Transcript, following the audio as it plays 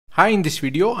Hi, in this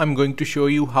video I'm going to show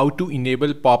you how to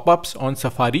enable pop-ups on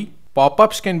Safari.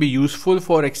 Pop-ups can be useful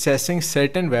for accessing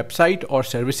certain websites or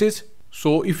services.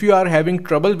 So if you are having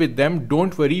trouble with them,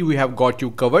 don't worry, we have got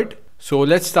you covered. So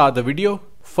let's start the video.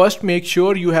 First, make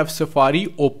sure you have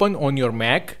Safari open on your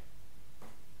Mac.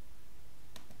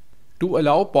 To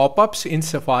allow pop-ups in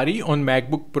Safari on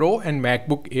MacBook Pro and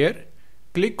MacBook Air,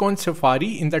 click on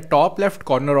Safari in the top left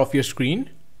corner of your screen.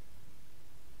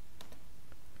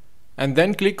 And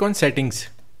then click on Settings.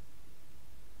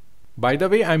 By the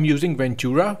way, I'm using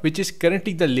Ventura, which is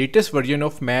currently the latest version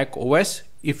of Mac OS.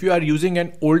 If you are using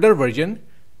an older version,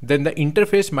 then the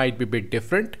interface might be a bit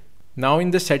different. Now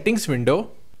in the settings window,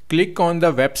 click on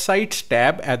the Websites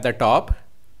tab at the top.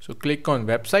 So click on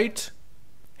Websites.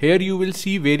 Here you will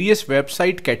see various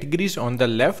website categories on the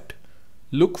left.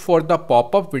 Look for the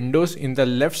pop-up windows in the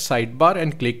left sidebar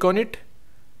and click on it.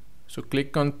 So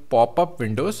click on pop-up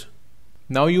windows.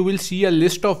 Now you will see a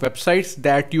list of websites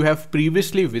that you have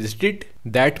previously visited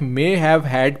that may have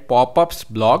had pop-ups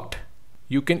blocked.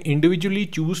 You can individually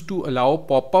choose to allow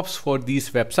pop-ups for these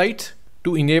websites.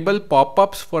 To enable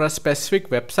pop-ups for a specific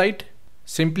website,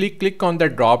 simply click on the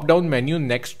drop-down menu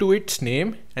next to its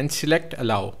name and select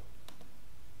Allow.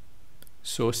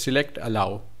 So select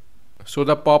Allow. So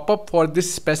the pop-up for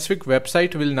this specific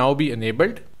website will now be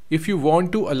enabled. If you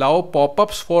want to allow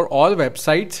pop-ups for all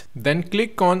websites, then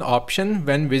click on Option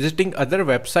when visiting other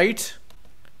websites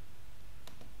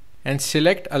and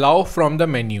select Allow from the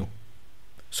menu.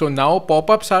 So now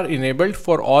pop-ups are enabled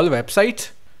for all websites.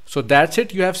 So that's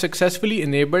it, you have successfully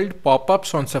enabled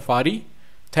pop-ups on Safari.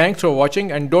 Thanks for watching,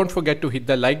 and don't forget to hit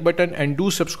the like button and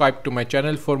do subscribe to my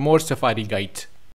channel for more Safari guides.